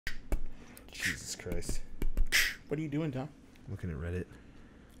Jesus Christ. What are you doing, Tom? Looking at Reddit.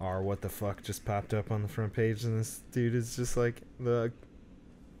 R what the fuck just popped up on the front page, and this dude is just like the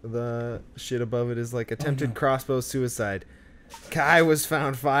shit above it is like attempted crossbow suicide. Kai was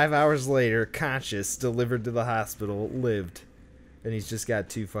found 5 hours later, conscious, delivered to the hospital, lived. And he's just got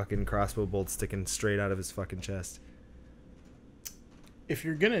 2 fucking crossbow bolts sticking straight out of his fucking chest. If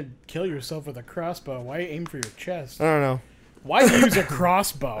you're gonna kill yourself with a crossbow, why aim for your chest? I don't know. Why use a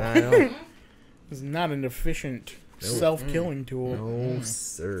crossbow? I know. It's not an efficient self-killing tool. No,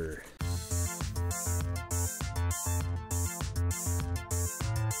 sir.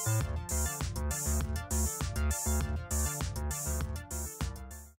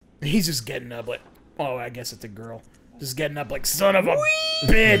 He's just getting up like, oh, I guess it's a girl. Just getting up like, son of a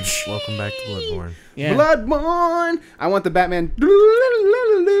bitch. Welcome back to Bloodborne. Yeah. Bloodborne! I want the Batman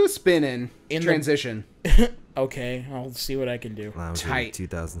spinning In transition. Okay, I'll see what I can do. Tight.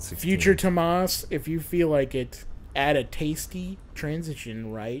 2016. Future Tomas, if you feel like it, add a tasty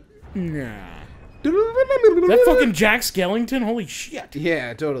transition, right? Nah. Is that fucking Jack Skellington? Holy shit.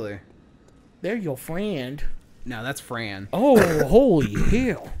 Yeah, totally. They're your friend. No, that's Fran. Oh, holy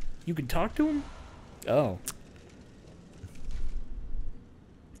hell. You can talk to him? Oh.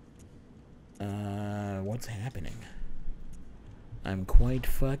 What's happening? I'm quite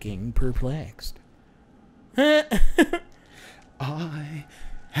fucking perplexed. I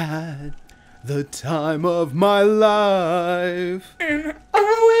had the time of my life, and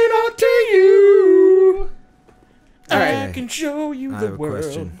I went out to you. All right. I can show you I the have a world.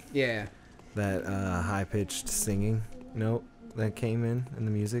 question. Yeah. That high-pitched singing note that came in the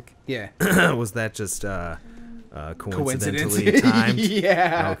music, Yeah. was that just coincidentally Coincidence. timed?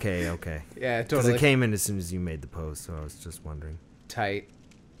 Yeah. Okay. Yeah, Because totally. it came in as soon as you made the post, so I was just wondering. Tight.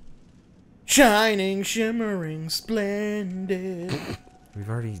 Shining, shimmering, splendid. We've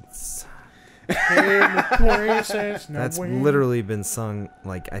already... Places, That's nowhere. literally been sung,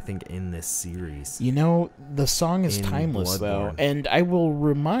 like, I think, in this series. You know, the song is In timeless, though, Bloodborne. and I will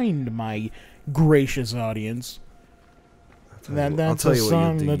remind my gracious audience that that's a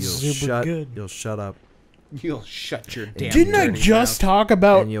song that's super good. You'll shut up. You'll shut your damn Didn't I dirty just mouth. talk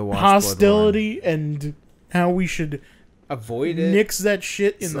about And you'll watch hostility and how we should Avoid it. nix that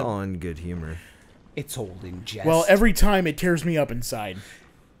shit in It's the... all in good humor. It's old in jest. Well, every time it tears me up inside.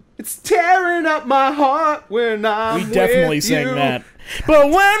 It's tearing up my heart when I'm We definitely with sang you. that. But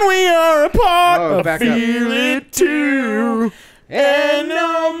when we are apart, Oh, I back up. feel it too. And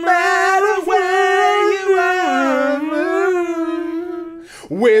no matter where you are,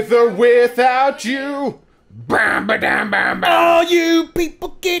 with or without you. Bam, ba, dam, bam, bam. All you people,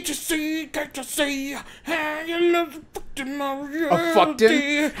 can't you see how you love the fucking A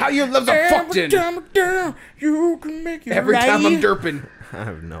fucked-in? How you love the Every fucked-in? time I'm down, you can make it Every right. time I'm derping. I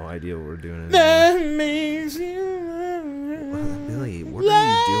have no idea what we're doing anymore. That makes you Billy, what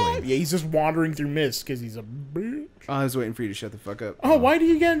are you doing? Yeah, he's just wandering through mist because he's a bitch. Oh, I was waiting for you to shut the fuck up. Oh, why do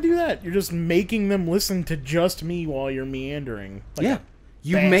you gotta do that? You're just making them listen to just me while you're meandering. Like Yeah. a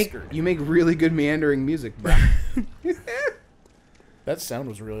You bastard. make really good meandering music, bro. That sound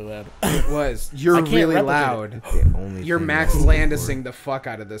was really loud. It was. You're I can't really replicate loud. The only You're thing Max that- Landising the fuck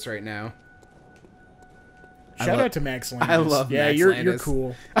out of this right now. Shout out to Max Landis. I love yeah, Max you're Landis.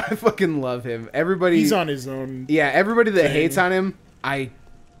 cool. I fucking love him. Everybody. He's on his own. Yeah, everybody that thing. hates on him, I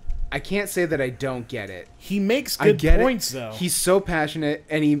can't say that I don't get it. He makes I good get points it. though. He's so passionate,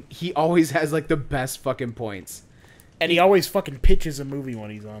 and he always has like the best fucking points. And he always fucking pitches a movie when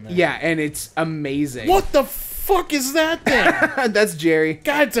he's on there. Yeah, and it's amazing. What the fuck is that thing? That's Jerry.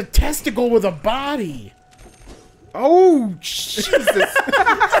 God, it's a testicle with a body. Oh Jesus!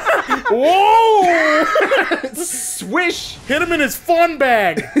 Whoa! Swish, Hit him in his fun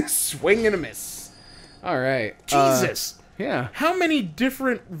bag. swing and a miss. All right. Jesus. Yeah. How many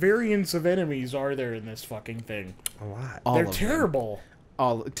different variants of enemies are there in this fucking thing? A lot. All They're of them. terrible.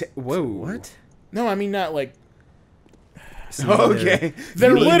 Whoa. What? No, I mean not like... Okay. They're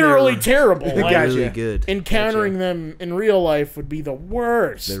You mean literally terrible. They're Like, really Gotcha. good. encountering them in real life would be the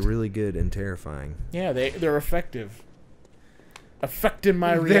worst. They're really good and terrifying. Yeah, they're effective. Affecting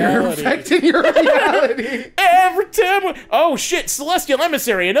my They're reality. affecting your reality. Every time oh shit, Celestial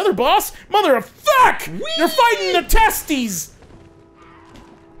Emissary, another boss? Mother of fuck! You're fighting the testes!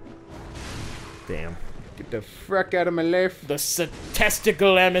 Damn. Get the frick out of my life. The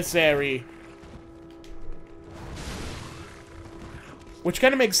testicle emissary. Which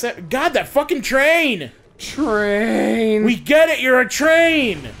kind of makes sense. God, that fucking train! Train. We get it, you're a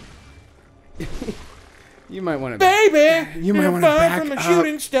train! You might want to. Baby! You might you're want to far back from the up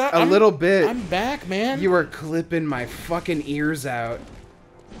shooting star. a little bit. I'm back, man. You were clipping my fucking ears out.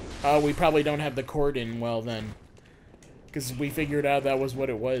 We probably don't have the cord in well then. Because we figured out that was what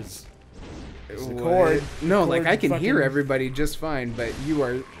it was. It's the cord. No, The like cord I can hear fucking- everybody just fine, but you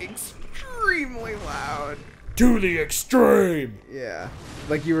are extremely loud. To the extreme! Yeah.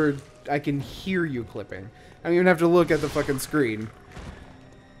 Like you were... I can hear you clipping. I don't even have to look at the fucking screen.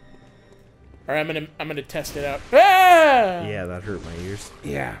 Alright, I'm gonna test it out. Ah! Yeah, that hurt my ears.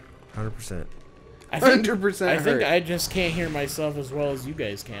 Yeah. 100%. I think, 100% I think hurt. I just can't hear myself as well as you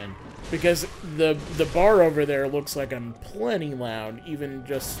guys can. Because the bar over there looks like I'm plenty loud, even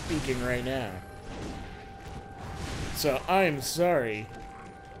just speaking right now. So, I'm sorry.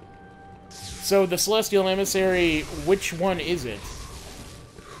 So, the Celestial Emissary, which one is it?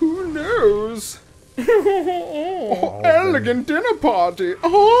 Who knows? Oh, Elegant dinner party.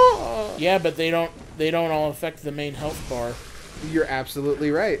 Oh. yeah, but they don't all affect the main health bar. You're absolutely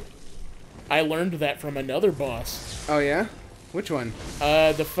right. I learned that from another boss. Oh yeah? Which one?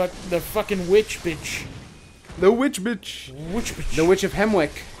 The fucking witch bitch. The witch bitch. Witch bitch. The witch of Hemwick.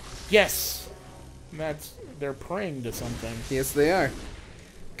 Yes. They're praying to something. Yes, they are.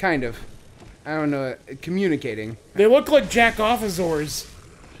 Kind of. I don't know. Communicating. They look like Jakovasaurs.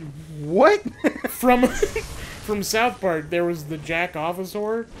 What? From South Park, there was the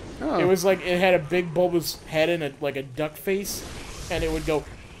Jakovasaur. Oh. It was like it had a big bulbous head and like a duck face, and it would go.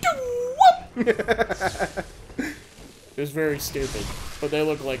 It was very stupid, but they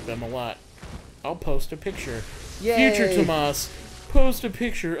look like them a lot. I'll post a picture. Yay. Future Tomas, post a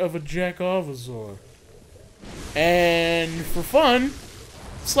picture of a Jakovasaur. And for fun,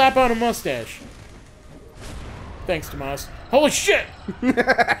 slap on a mustache. Thanks, Tomas. Holy shit!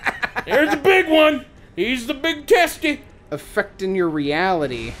 There's the big one! He's the big testy! Affecting your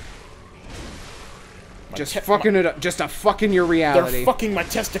reality. My Just te- fucking it up. Just a fucking your reality. They're fucking my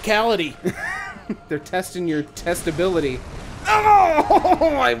testicality. They're testing your testability.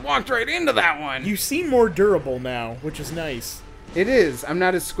 Oh! I walked right into that one. You seem more durable now, which is nice. It is. I'm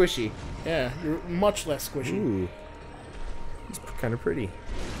not as squishy. Yeah, you're much less squishy. Ooh. It's kind of pretty.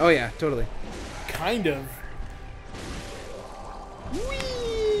 Oh yeah, totally. Kind of.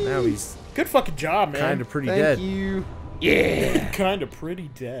 Now he's Good fucking job, man. kind of pretty Thank dead. you. Yeah. Kind of pretty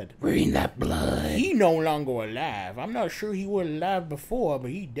dead. We're in that blood. He no longer alive. I'm not sure he was alive before, but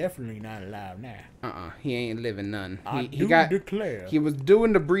he definitely not alive now. He ain't living none. I He do got. declare. He was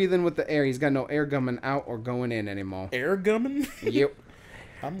doing the breathing with the air. He's got no air coming out or going in anymore. Air gumming? Yep.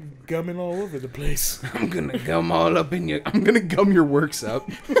 I'm gumming all over the place. I'm gonna gum all up in your. I'm gonna gum your works up.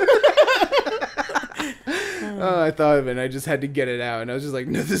 Oh, I thought of it. And I just had to get it out, and I was just like,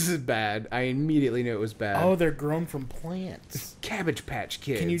 "No, this is bad." I immediately knew it was bad. Oh, they're grown from plants. Cabbage Patch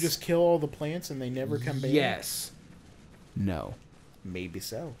Kids. Can you just kill all the plants and they never come back? Yes. No. Maybe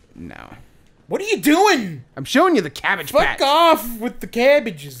so. No. What are you doing? I'm showing you the Cabbage Fuck Patch. off with the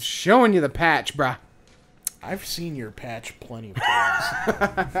cabbages. Showing you the patch, bruh. I've seen your patch plenty of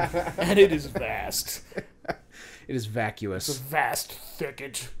times. And it is vast. It is It's a vacuous. vast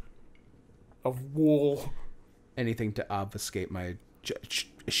thicket of wool. Anything to obfuscate my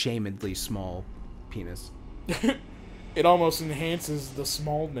shamedly small penis. It almost enhances the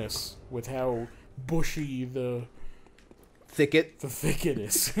smallness with how bushy the Thicket. thicket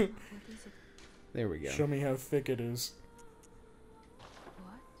is. There we go. Show me how thick it is.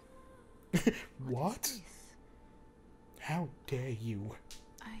 What? What? This? How dare you?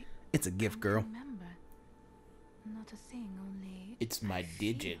 I It's a gift, girl. remember. Not a thing, only. It's my I feel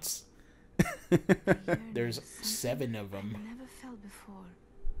digits. the There's yearning, 7 of something them. I never felt before.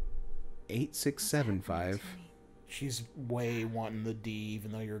 8675. What's happening She's way wanting the D,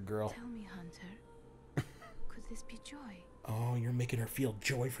 even though you're a to girl. me? Tell me, Hunter. Could this be joy? Oh, you're making her feel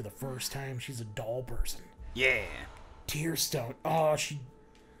joy for the first time. She's a doll person. Yeah. Tear stone. Oh,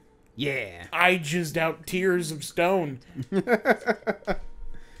 Yeah. I jizzed out tears of stone.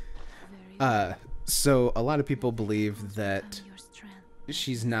 Very So a lot of people believe that and your strength.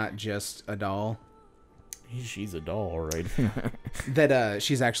 she's not just a doll. She's a doll, right? That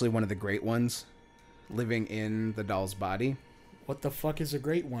she's actually one of the great ones living in the doll's body. What the fuck is a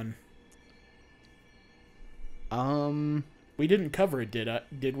great one? We We didn't cover it,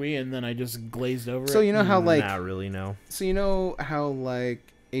 did we? And then I just glazed over So it. you know how like Not really, no. so you know how like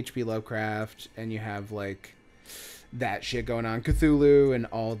H.P. Lovecraft and you have like that shit going on, Cthulhu and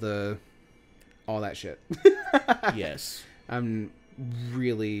all that shit. Yes. I'm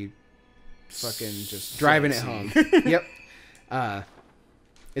really fucking just driving it home. Yep.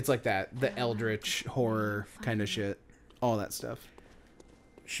 It's like that, the eldritch horror kind of shit, all that stuff.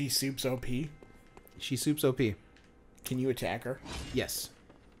 She soups OP. She soups OP. Can you attack her? Yes.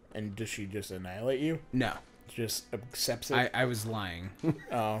 And does she just annihilate you? No. just accepts it. I was lying.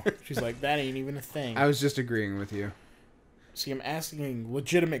 Oh, she's like, that ain't even a thing. I was just agreeing with you. See, I'm asking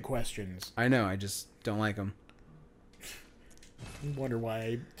legitimate questions. I know, I just don't like them. You wonder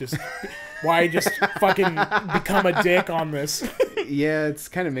why I just fucking become a dick on this. Yeah, it's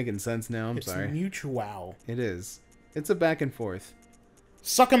kind of making sense now. I'm It's sorry. mutual. It is. It's a back and forth.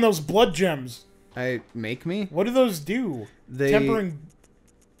 Suck on those blood gems. Make me? What do those do? They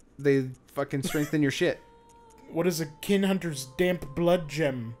fucking strengthen your shit. What is a kin hunter's damp blood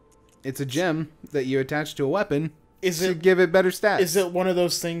gem? It's a gem that you attach to a weapon to give it better stats. Is it one of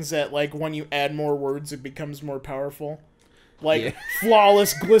those things that, like, when you add more words, it becomes more powerful? Like,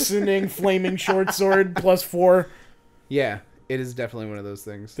 flawless, glistening, flaming short sword +4. Yeah, it is definitely one of those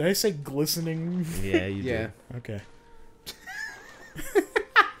things. Did I say glistening? Yeah, you did. Okay.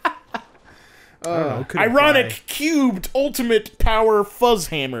 I don't know, could Ironic, apply. cubed, ultimate power fuzz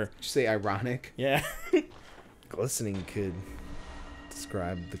hammer. Did you say ironic? Yeah. Glistening could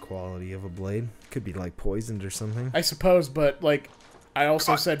describe the quality of a blade. Could be like poisoned or something. I suppose, but, like, I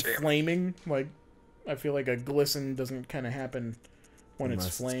also said flaming. Like, I feel like a glisten doesn't kind of happen when Unless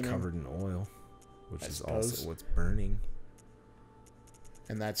it's flaming. covered in oil, which I is suppose. also what's burning.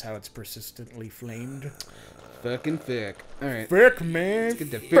 And that's how it's persistently flamed. Fucking fick. Alright. Frick, man. Let's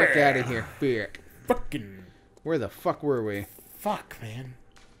get the fick out of here. Fick. Fucking. Where the fuck were we? Fuck, man.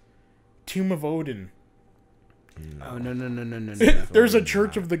 Tomb of Odin. Oh, no. There's a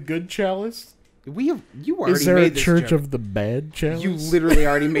Church of the Good Chalice. You already Is there made a this Church joke. of the Bad Chalice? You literally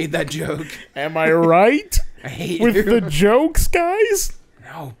already made that joke. Am I right? I hate With you. the jokes, guys?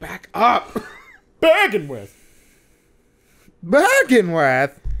 No, back up. Bagging with.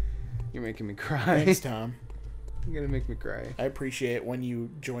 Bagenworth! You're making me cry. Thanks, Tom. You're gonna make me cry. I appreciate when you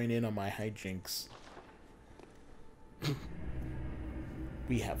join in on my hijinks.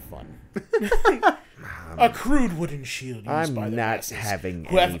 We have fun. A crude wooden shield used by the masses having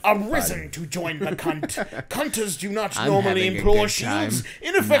who have any arisen fun. to join the cunt. Cunters do not I'm normally having a employ good shields, time.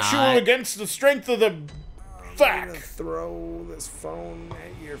 ineffectual Not. against the strength of the back. Throw this phone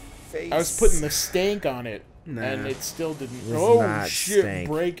at your face. I was putting the stank on it, Nah. and it still didn't. It was Oh not shit! stank.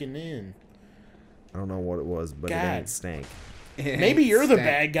 Breaking in. I don't know what it was, but it God. ain't stank. Maybe you're the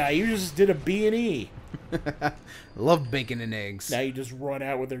bad guy. You just did a B&E. Love bacon and eggs. Now you just run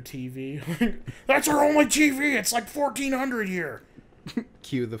out with their TV. That's our only TV. It's like 1400 here.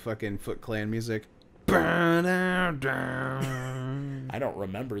 Cue the fucking Foot Clan music. Oh I don't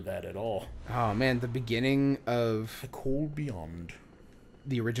remember that at all. man, the beginning of The Cold Beyond.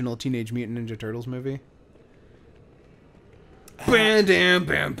 the original Teenage Mutant Ninja Turtles movie. No,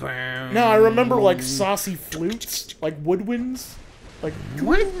 I remember like saucy flutes, like woodwinds, like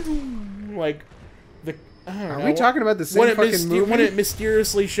What? like the. I don't Are know. we talking about the same fucking movie? When it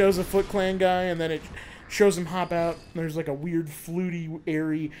mysteriously shows a Foot Clan guy and then it shows him hop out, and there's like a weird fluty,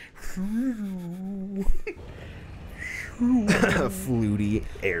 airy. Fluty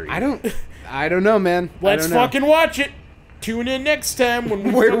area. I don't know, man. Let's I don't know. fucking watch it. Tune in next time when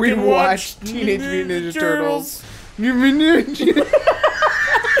we Where we fucking watch Teenage Mutant Ninja Turtles.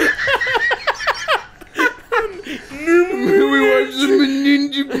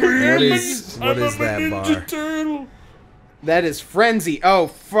 What is that bar? Turtle. That is Frenzy. Oh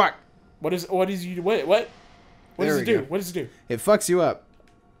fuck! What is you what? What There does we it do? go. What does it do? It fucks you up.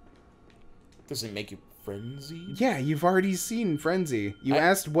 Does it make you frenzied? Yeah, you've already seen Frenzy. You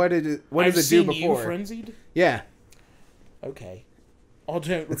asked what I've does it do seen before? You frenzied? Yeah. Okay. Don't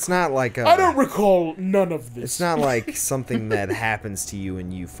It's not like I don't recall none of this. It's not like something that happens to you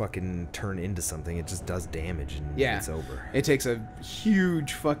and you fucking turn into something. It just does damage and Yeah. it's over. It takes a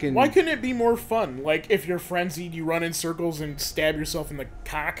huge fucking. Why couldn't it be more fun? Like, if you're frenzied, you run in circles and stab yourself in the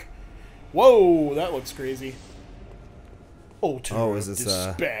cock? Whoa, that looks crazy. Ultra Oh, is this,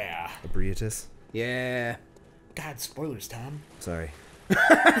 despair. Ebrietas? Yeah. God, spoilers, Tom. Sorry.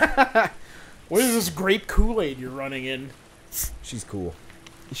 What is this grape Kool-Aid you're running in? She's cool.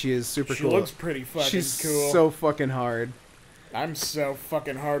 She is super She cool. looks pretty fucking She's cool. so fucking hard. I'm so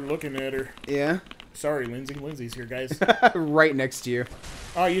fucking hard looking at her. Yeah. Sorry, Lindsay. Lindsay's here, guys. Right next to you.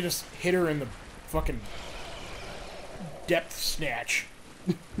 Oh, you just hit her in the fucking depth snatch.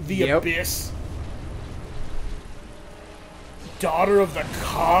 The Yep. abyss. Daughter of the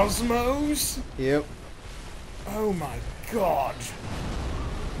cosmos? Yep. Oh my god.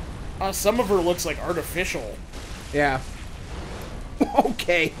 Some of her looks like artificial. Yeah.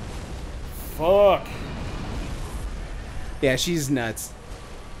 Okay. Fuck. Yeah, she's nuts.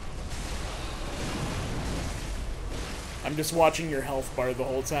 I'm just watching your health bar the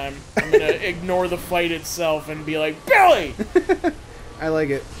whole time. I'm gonna ignore the fight itself and be like, Billy! I like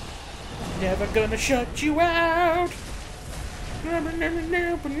it. Never gonna shut you out.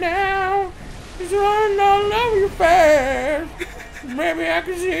 Never now. It's running all over your face. Maybe I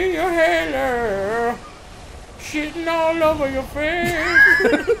can see your halo. Shitting all over your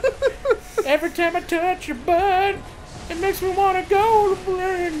face. Every time I touch your butt, it makes me wanna go to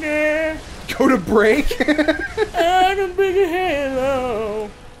break. Go to break? I got a big halo.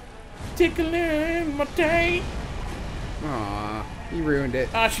 Tickling my taint. Aw, you ruined it.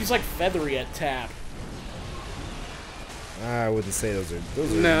 Ah, she's like feathery at tap. I wouldn't say those are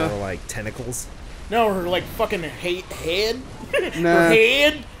No. more like tentacles. No, her like fucking head. No. Her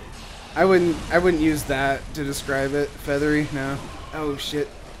head. I wouldn't use that to describe it. Feathery, no. Oh shit.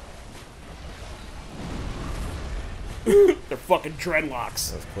 They're fucking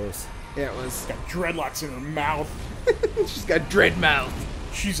dreadlocks. That was close. Yeah, it was. Got dreadlocks in her mouth. She's got dread mouth.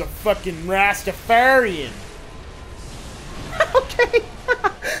 She's a fucking Rastafarian. Okay.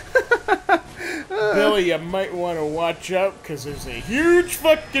 Billy, you might want to watch out, because there's a huge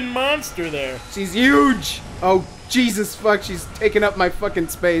fucking monster there. She's huge. Oh, Jesus fuck, she's taking up my fucking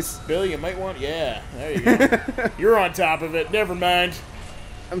space. Billy, you might want... Yeah, there you go. You're on top of it. Never mind.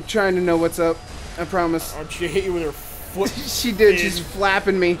 I'm trying to know what's up. I promise. Aren't she hit you with her foot? She did. She's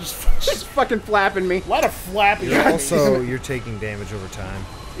flapping me. She's fucking flapping me. A lot of flapping. You're taking damage over time.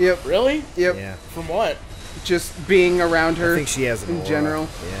 Yep. Really? Yep. Yeah. From what? Just being around her. I think she has an in aura. general.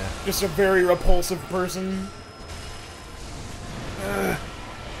 Yeah. Just a very repulsive person.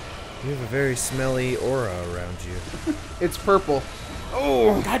 You have a very smelly aura around you. It's purple.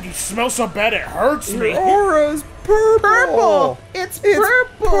 Oh, God, you smell so bad it hurts me. aura's purple. It's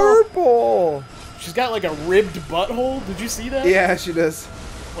purple. Purple. She's got like a ribbed butthole. Did you see that? Yeah, she does.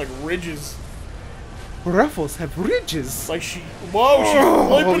 Like ridges. Ruffles have ridges. Like she... Whoa, she's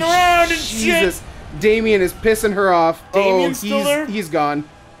flipping around and Jesus. shit. Damien is pissing her off. Damien's still there? He's gone.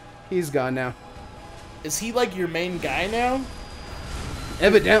 He's gone now. Is he like your main guy now?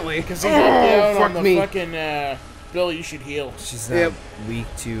 Evidently. Because he got down fuck on the me. fucking... Bill, you should heal. She's not Yep. weak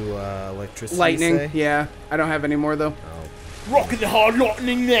to electricity. Lightning. Say? Yeah. I don't have any more though. Oh. Rocking the hard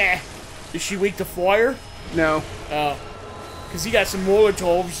lightning there. Is she weak to fire? No. Oh. Because he got some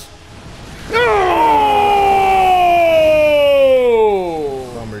Molotovs.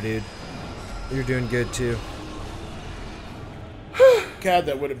 Oh! Bummer, dude. You're doing good too. God,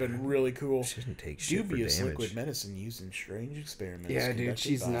 that would have been really cool. She didn't take shit Dubious for damage. liquid medicine used in strange experiments. Yeah, dude, conducted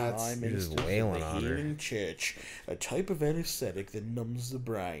she's by nuts. high You're ministers just of wailing the on her. heathen church, a type of anesthetic that numbs the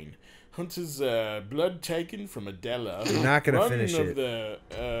brain. Hunter's blood taken from Adela. You're not gonna One finish of it.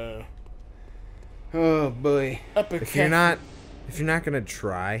 The, Oh boy. upper If you're not gonna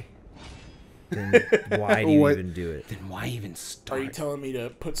try, then why do you What? even do it? Then why even Are start? you telling me to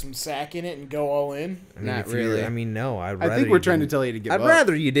put some sack in it and go all in? I mean, Not if you're- really. I mean, no. I'd I rather think we're you trying to didn't- tell you to give I'd up.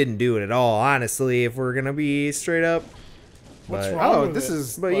 rather you didn't do it at all, honestly. If we're gonna be straight up. What's But- wrong Oh, with this it?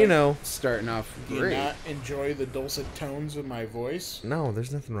 is But Like, you know, starting off Do you great. not enjoy the dulcet tones of my voice? no,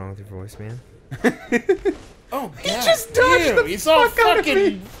 there's nothing wrong with your voice, man. Oh, God. just dodged damn, the he's all fuck out of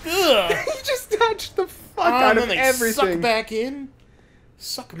fucking... me. Ugh. He just dodged the fuck Oh, out and of then they everything. suck back in.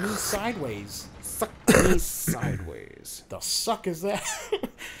 Suck me sideways. Suck me sideways. The suck is that?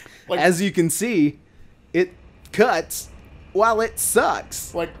 Like, As you can see, it cuts while it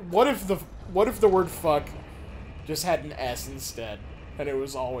sucks. like what if the word fuck just had an S instead, and it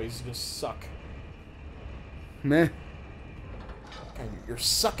was always just suck? Meh. God, you're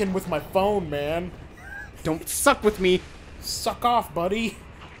sucking with my phone, man. Don't suck with me. Suck off, buddy.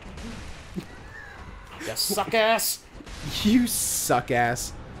 You suck ass. You suck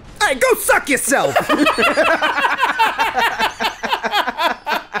ass. Hey, go suck yourself!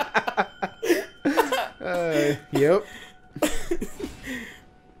 Yep.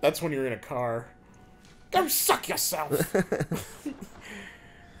 That's when you're in a car. Go suck yourself.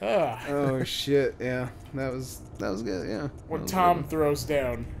 Ah. Oh shit. Yeah. That was good. Yeah. When Tom throws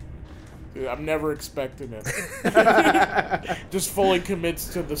down, dude, I'm never expecting it. Just fully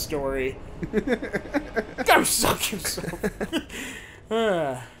commits to the story. Go suck yourself.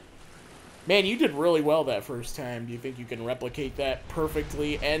 Ah. Man, you did really well that first time. Do you think you can replicate that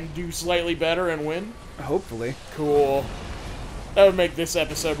perfectly and do slightly better and win? Hopefully. Cool. That would make this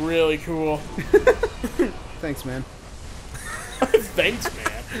episode really cool. Thanks, man. Thanks,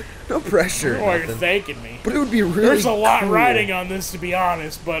 man. No pressure. Oh, you're nothing. thanking me. But it would be really There's a lot cool. riding on this, to be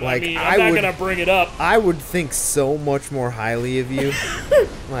honest, but Like, I mean, I I'm not would- gonna bring it up. I would think so much more highly of you.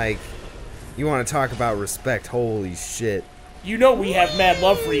 Like, you want to talk about respect? Holy shit! You know we have mad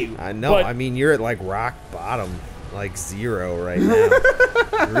love for you. I know. But I mean, you're at like rock bottom, like 0 right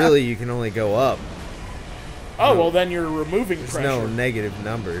now. Really, you can only go up. Oh, well, then you're removing There's pressure. no negative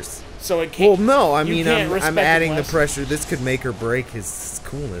numbers. So it Well, can't... no, I you mean, can't I'm respect adding it the less. pressure. This could make or break his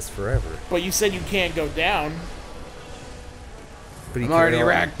coolness forever. But you said you can't go down, But he I'm already could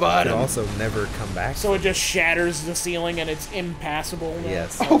rack bottom. also never come back. so it just shatters the ceiling and it's impassable now?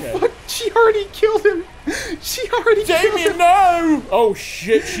 Yes. Oh, Okay. fuck. She already killed him. She already killed Damien, him. no! Oh,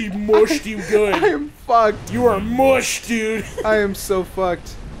 shit, she mushed you good. I am fucked. You are mush, dude. I am so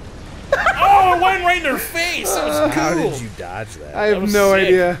fucked. Oh, it went right in her face. That was cool. How did you dodge that? I That have was no sick.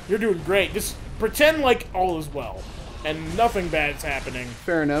 idea. You're doing great. Just pretend like all is well. And nothing bad's happening.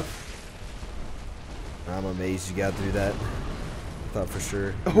 Fair enough. I'm amazed you got through that. I thought for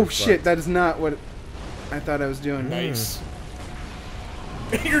sure. you Oh were shit, fucked. that is not what I thought I was doing. Nice.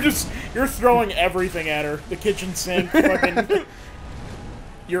 You're throwing everything at her. The kitchen sink, fucking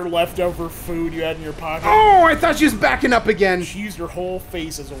your leftover food you had in your pocket. Oh, I thought she was backing up again. She used her whole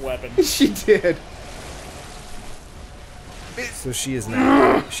face as a weapon. She did. So she's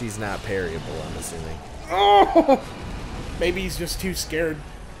not parryable, I'm assuming. Oh! Maybe he's just too scared.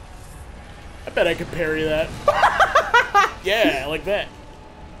 I bet I could parry that. Yeah, like that.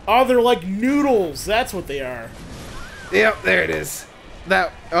 Oh, they're like noodles. That's what they are. Yep, there it is.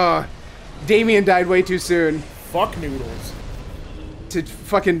 That, Damien died way too soon Fuck noodles. to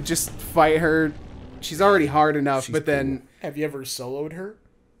fucking just fight her. She's already hard enough, She's but then, Have you ever soloed her?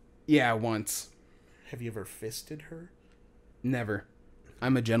 yeah, once. Have you ever fisted her? Never.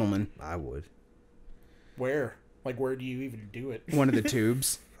 I'm a gentleman. I would. Where? Like, where do you even do it? One of the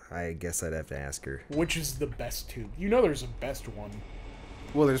tubes. I guess I'd have to ask her. Which is the best tube? You know there's a best one.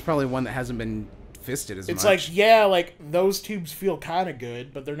 Well, there's probably one that hasn't been fisted as It's much. like, yeah, like, those tubes feel kind of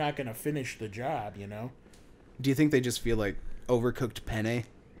good, but they're not going to finish the job, you know? Do you think they just feel like overcooked penne?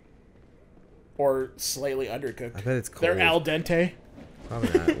 Or slightly undercooked. I bet it's cold. They're al dente.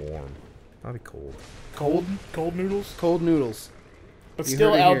 Probably not warm. Probably cold. Cold? Cold noodles? Cold noodles. But You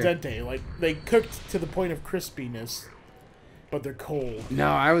still heard it al here. dente. Like, they cooked to the point of crispiness, but they're cold. No,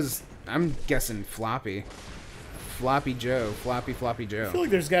 I'm guessing floppy. Floppy Joe. Floppy I feel Joe. like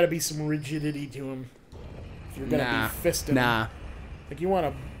there's got to be some rigidity to them. If you're going to Nah. be fisting 'em. Nah. Like, you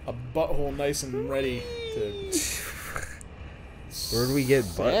want a butthole nice and ready to... Where do we get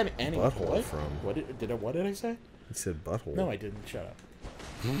Anyway, butthole what? from? What did I say? You said butthole. No, I didn't. Shut up.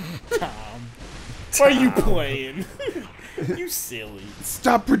 Tom. Why are you playing? You silly.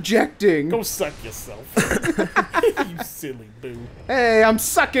 Stop projecting. Go suck yourself. You silly boo. Hey, I'm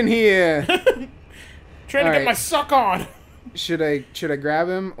sucking here. Trying to get Alright. my suck on. Should I grab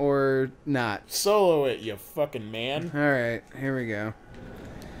him or not? Solo it, you fucking man. All right, here we go.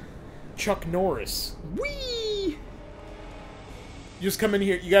 Chuck Norris. Whee! You just come in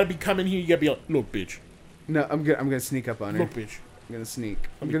here. You gotta be coming here. You gotta be like, look, bitch. No, I'm gonna sneak up on her. Look, bitch. I'm gonna sneak. Let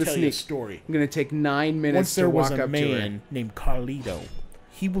I'm me gonna tell you a sneak. story. I'm gonna take 9 minutes Once there to was walk a up to her. man named Carlito.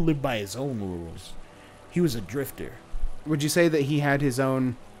 He would live by his own rules. He was a drifter. Would you say that he had his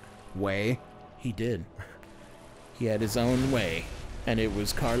own way? He did. He had his own way, and it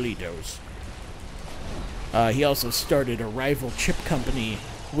was Carlitos. He also started a rival chip company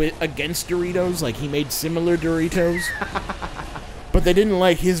against Doritos. Like, he made similar Doritos. But they didn't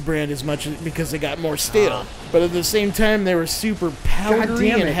like his brand as much because they got more stale. But at the same time, they were super powdery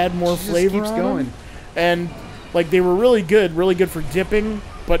damn and it. had more She just flavor keeps on going. them. And, like, they were really good for dipping.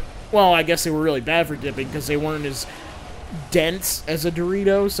 But, well, I guess they were really bad for dipping because they weren't as dense as a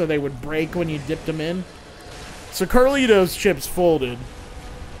Dorito, so they would break when you dipped them in. So Carlito's chips folded.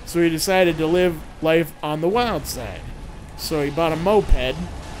 So he decided to live life on the wild side. So he bought a moped. It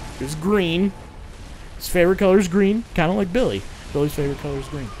was green. His favorite color is green, kind of like Billy. Billy's favorite color is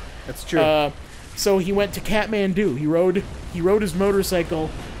green. That's true. So he went to Kathmandu. He rode his motorcycle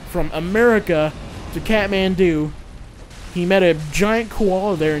from America to Kathmandu. He met a giant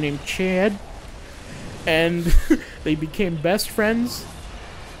koala there named Chad, and they became best friends.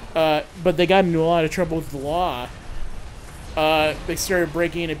 But they got into a lot of trouble with the law. They started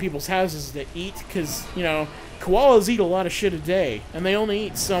breaking into people's houses to eat because, you know, koalas eat a lot of shit a day, and they only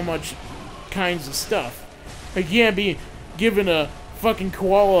eat so much kinds of stuff. Like, you can't be giving a fucking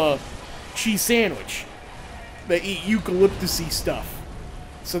koala cheese sandwich. They eat eucalyptus-y stuff.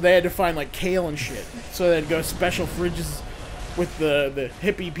 So they had to find, like, kale and shit. So they'd go special fridges with the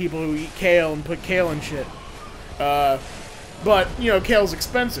hippie people who eat kale and put kale and shit. But, you know, kale's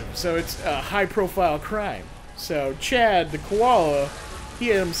expensive, so it's a high-profile crime. So Chad, the koala, he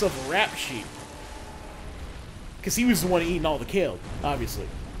had himself a rap sheet. Because he was the one eating all the kale, obviously.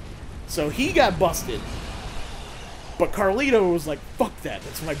 So he got busted. But Carlito was like, fuck that,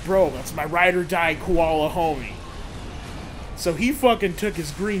 that's my bro, that's my ride-or-die koala homie. So he fucking took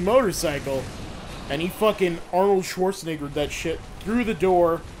his green motorcycle And he fucking Arnold Schwarzeneggered that shit through the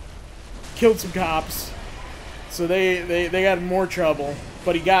door, killed some cops. So they got in more trouble,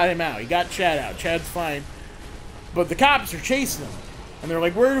 but he got him out. He got Chad out. Chad's fine. But the cops are chasing him. And they're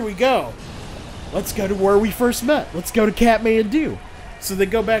like, where do we go? Let's go to where we first met. Let's go to Kathmandu. So they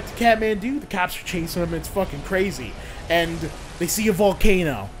go back to Kathmandu. The cops are chasing him. It's fucking crazy. And they see a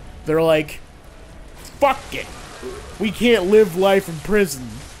volcano. They're like, fuck it. We can't live life in prison.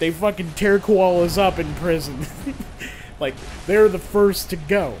 They fucking tear koalas up in prison. Like, they're the first to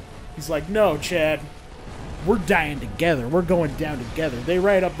go. He's like, no, Chad. We're dying together. We're going down together. They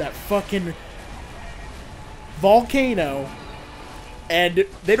ride up that fucking volcano, and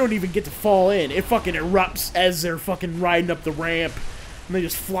they don't even get to fall in. It fucking erupts as they're fucking riding up the ramp, and they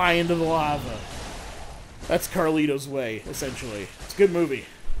just fly into the lava. That's Carlito's Way, essentially. It's a good movie.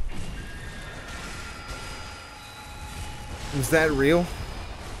 Was that real?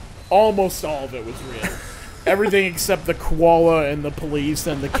 Almost all of it was real. Everything except the koala and the police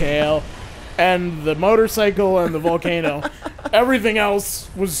and the kale and the motorcycle and the volcano. Everything else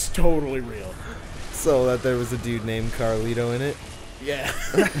was totally real. So that there was a dude named Carlito in it? Yeah.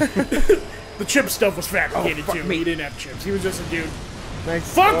 The chip stuff was fabricated too. He didn't have chips. He was just a dude.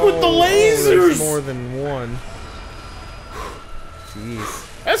 Nice. Fuck with the lasers! There's more than one.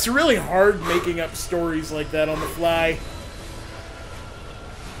 Jeez. That's really hard making up stories like that on the fly.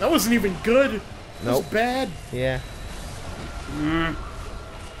 That wasn't even good. It was Nope. bad. Yeah.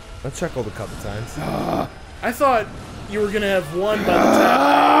 I chuckled a couple times. I thought you were gonna have one by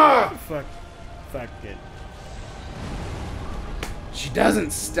the time. Fuck it. She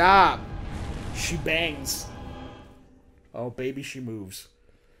doesn't stop. She bangs. Oh, baby, she moves.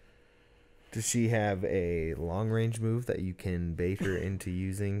 Does she have a long-range move that you can bait her into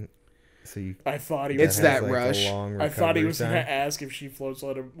using? So you. I thought he It's was. that rush. I thought he was gonna ask if she floats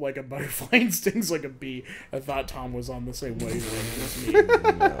like a butterfly and stings like a bee. I thought Tom was on the same wavelength as me.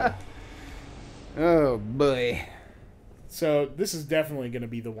 No. Oh boy. So this is definitely gonna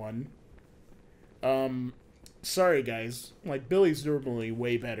be the one. Sorry guys. Like Billy's normally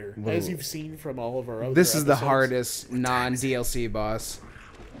way better, as you've seen from all of our other. This is the episodes. hardest non-DLC boss.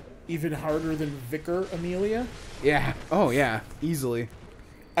 Even harder than Vicar Amelia. Yeah. Oh yeah. Easily.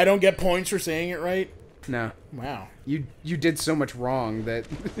 I don't get points for saying it right. No. Wow. You did so much wrong that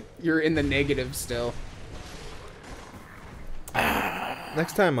you're in the negative still.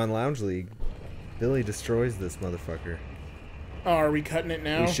 Next time on Lounge League, Billy destroys this motherfucker. Oh, are we cutting it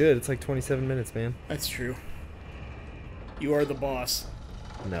now? We should. It's like 27 minutes, man. That's true. You are the boss.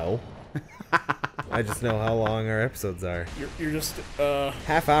 No. I just know how long our episodes are. You're just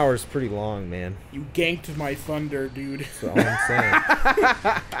Half hour's pretty long, man. you ganked my thunder, dude. That's all I'm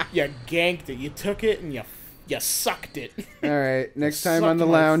saying. You ganked it. You took it and you sucked it. All right. Next time on Sucked the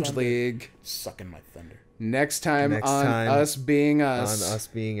my Lounge thunder. League. Sucking my thunder. Next time Next on time Us Being Us. On Us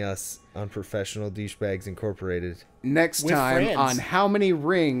Being Us, on Professional Douchebags Incorporated. Next With time friends. on how many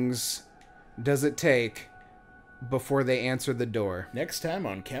rings does it take before they answer the door? Next time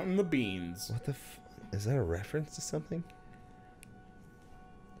on Counting the Beans. What the is that a reference to something?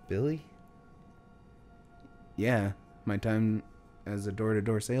 Billy? Yeah, my time as a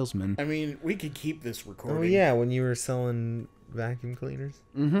door-to-door salesman. I mean, we could keep this recording. Oh yeah, when you were selling vacuum cleaners?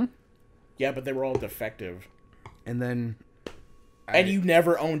 Mm-hmm. Yeah, but they were all defective. And then... And you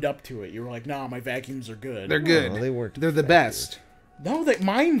never owned up to it. You were like, nah, my vacuums are good. They're good. No, they weren't They're the defective. best. No, that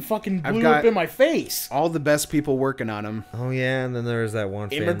mine fucking I've blew got- up in my face. All the best people working on them. Oh yeah, and then there was that one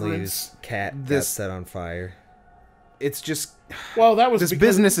family Immigrants. whose cat got This- set on fire. It's just... Well, that was This because,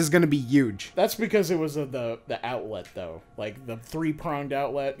 business is going to be huge. That's because it was the outlet, though. Like, the three-pronged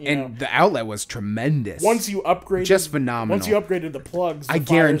outlet, you know. And the outlet was tremendous. Once you upgraded... Just phenomenal. Once you upgraded the plugs, the I fires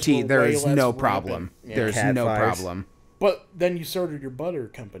guarantee were there way is less no rampant. problem. Yeah. There's Cat no fires. problem. But then you started your butter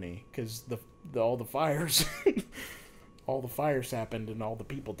company, because all the fires... all the fires happened and all the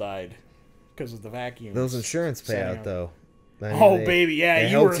people died because of the vacuums. Those insurance setting payout up. though. I mean, Oh, they- baby, yeah,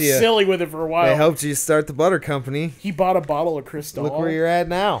 they you were helped you- silly with it for a while. They helped you start the butter company. He bought a bottle of Cristal. Look where you're at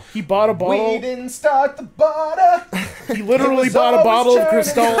now. He bought a bottle. didn't start the butter. He literally was bought a always bottle of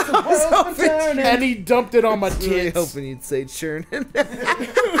turning. Cristal, and he dumped it on my Really tits. hoping you'd say churning.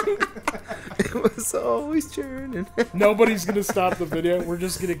 It was always churning. Nobody's gonna stop the video. We're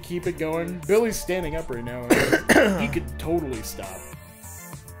just gonna keep it going. Billy's standing up right now. He could totally stop.